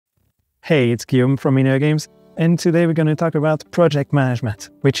Hey, it's Guillaume from Mineo Games, and today we're going to talk about project management,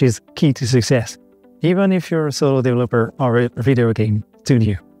 which is key to success, even if you're a solo developer or a video game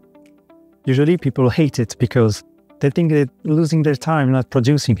studio. Usually people hate it because they think they're losing their time not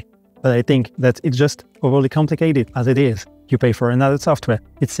producing, but I think that it's just overly complicated as it is. You pay for another software,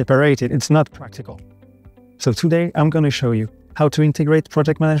 it's separated, it's not practical. So today I'm going to show you how to integrate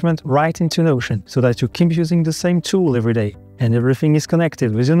project management right into Notion so that you keep using the same tool every day and everything is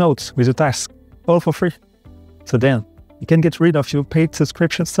connected with your notes, with your tasks, all for free. So then you can get rid of your paid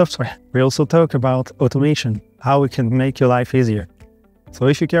subscription software. We also talk about automation, how it can make your life easier. So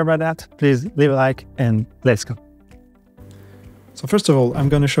if you care about that, please leave a like and let's go. So first of all, I'm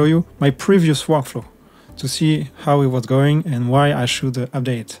going to show you my previous workflow to see how it was going and why I should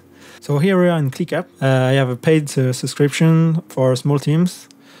update. So here we are in Clickup. I have a paid subscription for small teams.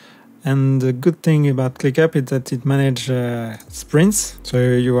 And the good thing about Clickup is that it manages sprints. So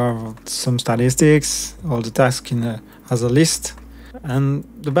you have some statistics, all the tasks as a list. And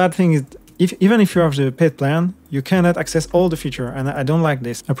the bad thing is, even if you have the paid plan, you cannot access all the feature. And I don't like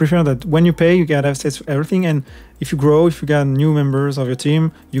this. I prefer that when you pay, you get access to everything. And if you grow, if you get new members of your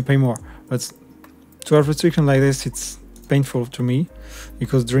team, you pay more. But to have restriction like this, it's painful to me,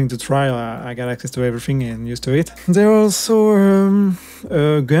 because during the trial I got access to everything and used to it. There's also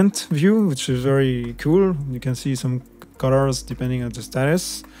a Gantt view, which is very cool. You can see some colors depending on the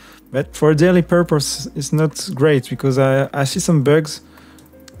status, but for a daily purpose it's not great, because I see some bugs.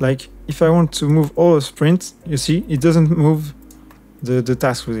 Like if I want to move all the sprints, you see it doesn't move the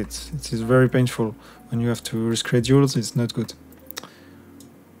task with it. It is very painful when you have to reschedule. It's not good.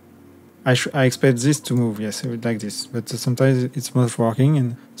 I expect this to move, yes, like this, but sometimes it's not working,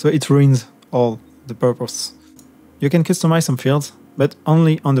 and so it ruins all the purpose. You can customize some fields, but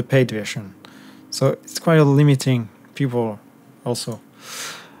only on the paid version, so it's quite limiting people also.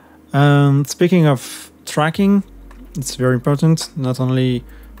 Speaking of tracking, it's very important, not only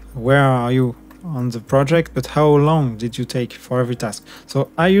where are you on the project, but how long did you take for every task. So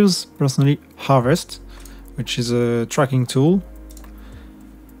I use personally Harvest, which is a tracking tool.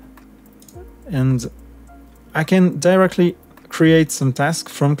 And I can directly create some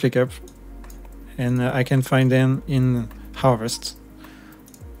tasks from Clickup, and I can find them in Harvest.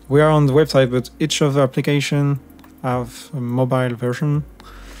 We are on the website, but each of the applications have a mobile version.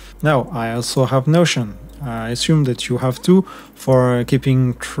 Now, I also have Notion. I assume that you have too, for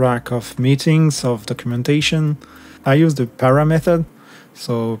keeping track of meetings, of documentation. I use the para method,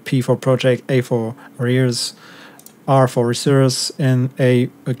 so P for project, A for arrears, R for resource, and A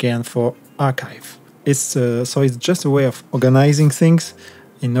again for archive. So it's just a way of organizing things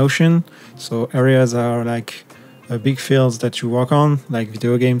in Notion. So areas are like big fields that you work on, like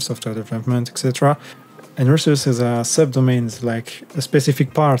video games, software development, etc. And resources are subdomains, like a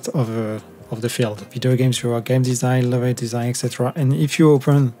specific part of the field. Video games, you are game design, level design, etc. And if you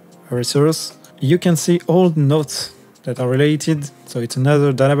open a resource, you can see all the notes that are related. So it's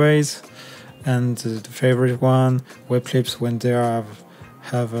another database. And the favorite one, web clips, when they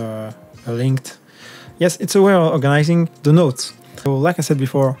have a linked. Yes, it's a way of organizing the notes. So like I said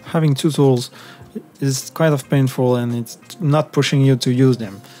before, having two tools is kind of painful, and it's not pushing you to use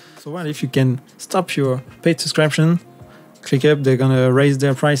them. So what if you can stop your paid subscription? Clickup, they're gonna raise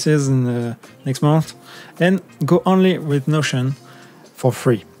their prices in the next month, and go only with Notion for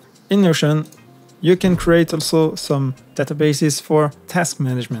free. In Notion, you can create also some databases for task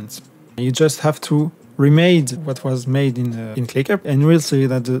management. You just have to remade what was made in Clickup, and we'll see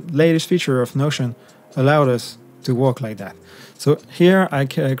that the latest feature of Notion allowed us to work like that. So here I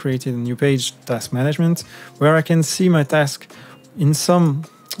created a new page, task management, where I can see my task in some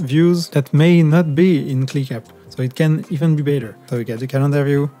views that may not be in Clickup, so it can even be better. So you get the calendar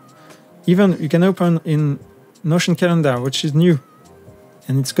view. Even you can open in Notion calendar, which is new,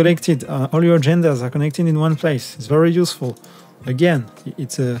 and it's connected. All your agendas are connected in one place. It's very useful. Again,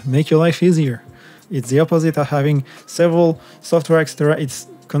 it's make your life easier. It's the opposite of having several software, etc. It's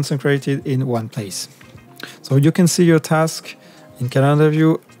concentrated in one place. So you can see your task in calendar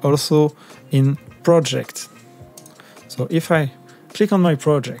view, also in project. So if I click on my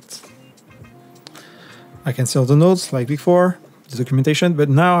project, I can see all the notes like before, the documentation, but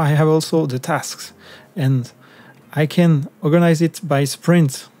now I have also the tasks, and I can organize it by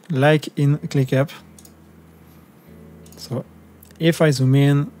sprint, like in Clickup. So if I zoom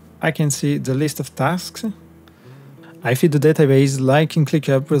in, I can see the list of tasks. I feed the database like in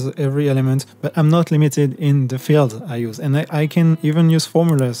Clickup with every element, but I'm not limited in the field I use. And I can even use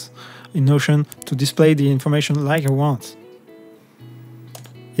formulas in Notion to display the information like I want.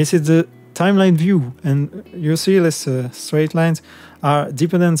 This is the timeline view, and you see this straight lines. are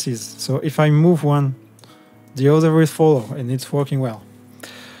dependencies. So if I move one, the other will follow, and it's working well.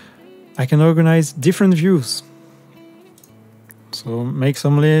 I can organize different views. So make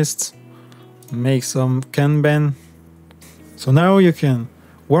some lists, make some Kanban. So now you can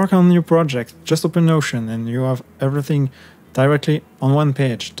work on your project, just open Notion, and you have everything directly on one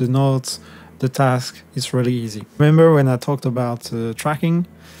page. The notes, the task, it's really easy. Remember when I talked about tracking?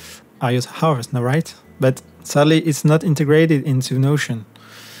 I use Harvest now, right? But sadly, it's not integrated into Notion.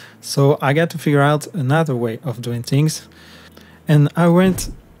 So I got to figure out another way of doing things. And I went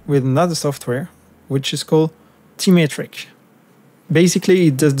with another software, which is called TMetric. Basically,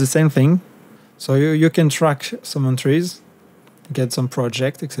 it does the same thing. So you can track some entries, get some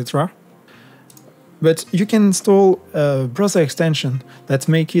project, etc. But you can install a browser extension that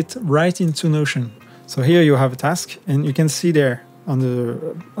make it right into Notion. So here you have a task, and you can see there on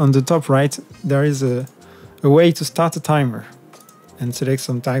the top right, there is a way to start a timer and select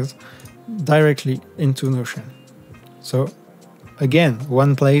some tags directly into Notion. So again,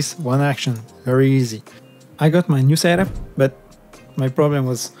 one place, one action, very easy. I got my new setup, but my problem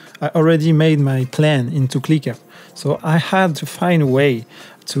was I already made my plan into Clickup. So I had to find a way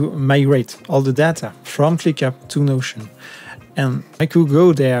to migrate all the data from Clickup to Notion. And I could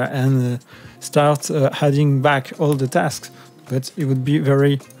go there and start adding back all the tasks, but it would be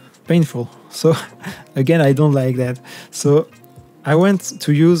very painful. So again, I don't like that. So I went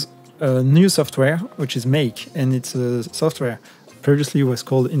to use a new software, which is Make, and it's a software previously was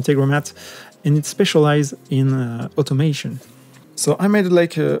called integromat, and it's specialized in automation. So I made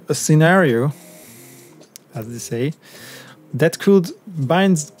like a scenario, as they say, that could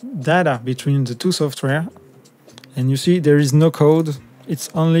bind data between the two software. And you see there is no code. It's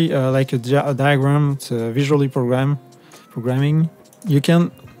only like a diagram. It's visually programming. You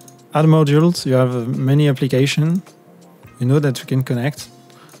can add modules. You have many applications. You know that you can connect.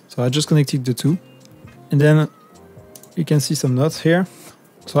 So I just connected the two. And then you can see some notes here.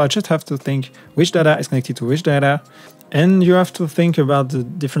 So I just have to think which data is connected to which data. And you have to think about the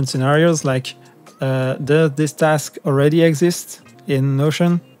different scenarios, like does this task already exist in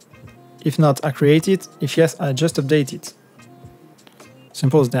Notion? If not, I create it. If yes, I just update it.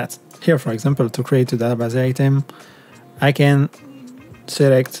 Simple as that. Here, for example, to create a database item, I can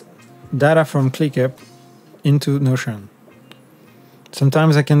select data from Clickup into Notion.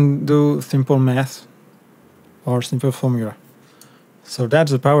 Sometimes I can do simple math or simple formula. So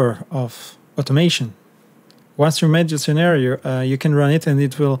that's the power of automation. Once you made your scenario, you can run it and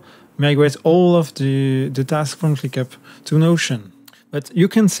it will migrate all of the tasks from Clickup to Notion. But you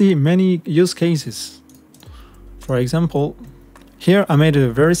can see many use cases. For example, here I made a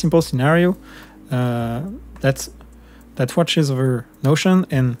very simple scenario that watches over Notion,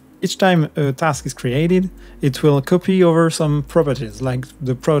 and each time a task is created, it will copy over some properties like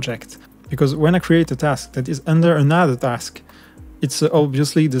the project. Because when I create a task that is under another task, it's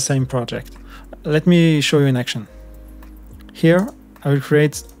obviously the same project. Let me show you in action. Here I will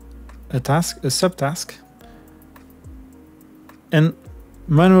create a task, a subtask, and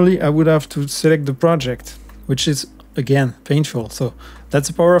manually I would have to select the project, which is again painful. So that's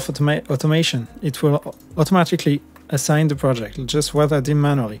the power of automation. It will automatically assign the project, just what I did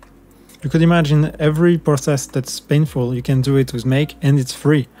manually. You could imagine every process that's painful, you can do it with Make, and it's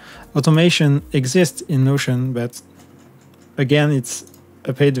free. Automation exists in Notion, but again, it's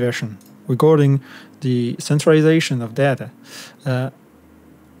a paid version regarding the centralization of data.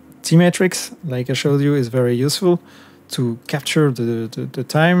 TMetric, like I showed you, is very useful to capture the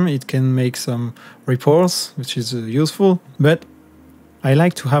time. It can make some reports, which is useful, but I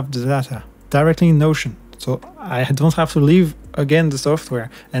like to have the data directly in Notion. So I don't have to leave again the software,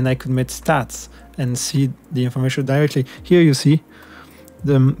 and I could make stats and see the information directly. Here you see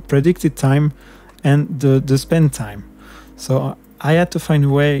the predicted time and the spend time. So I had to find a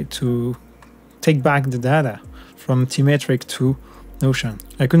way to take back the data from TMetric to Notion.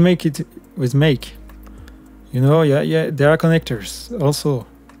 I could make it with Make. You know, yeah, there are connectors also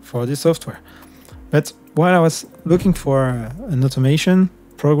for this software. But while I was looking for an automation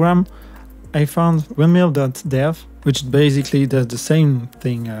program, I found Windmill.dev, which basically does the same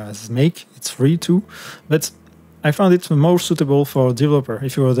thing as Make. It's free too, but I found it more suitable for a developer.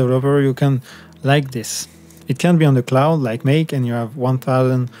 If you're a developer, you can like this. It can be on the cloud like Make, and you have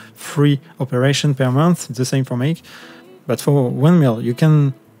 1,000 free operation per month. It's the same for Make. But for Windmill, you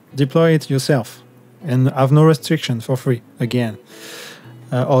can deploy it yourself and have no restriction for free again,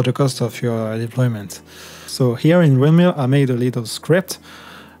 or the cost of your deployment. So here in Windmill, I made a little script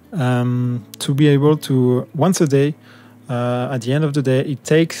to be able to, once a day, at the end of the day, it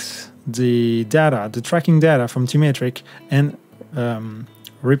takes the data, the tracking data from TMetric, and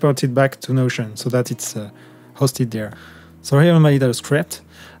report it back to Notion so that it's hosted there. So here in my little script,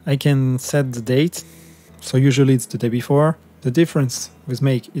 I can set the date. So usually it's the day before. The difference with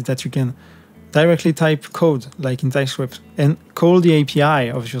Make is that you can directly type code like in TypeScript and call the API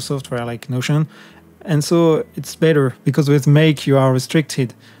of your software like Notion. And so it's better because with Make you are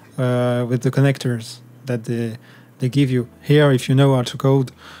restricted with the connectors that they give you. Here, if you know how to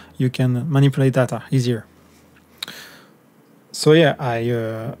code, you can manipulate data easier. So yeah,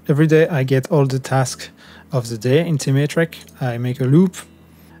 every day I get all the tasks of the day in TMetric. I make a loop,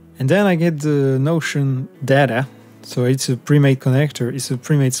 and then I get the Notion data. So it's a pre-made connector, it's a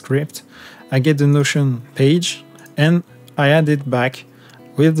pre-made script. I get the Notion page, and I add it back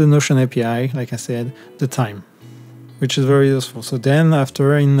with the Notion API, like I said, the time, which is very useful. So then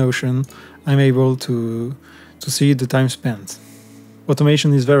after in Notion, I'm able to see the time spent.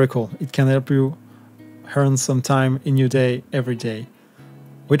 Automation is very cool. It can help you earn some time in your day, every day.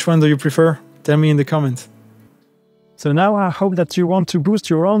 Which one do you prefer? Tell me in the comments. So now I hope that you want to boost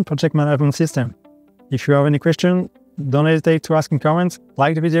your own project management system. If you have any question, don't hesitate to ask in comments,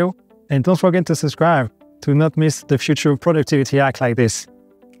 like the video, and don't forget to subscribe to not miss the future productivity hack like this.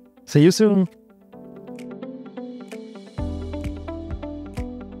 See you soon!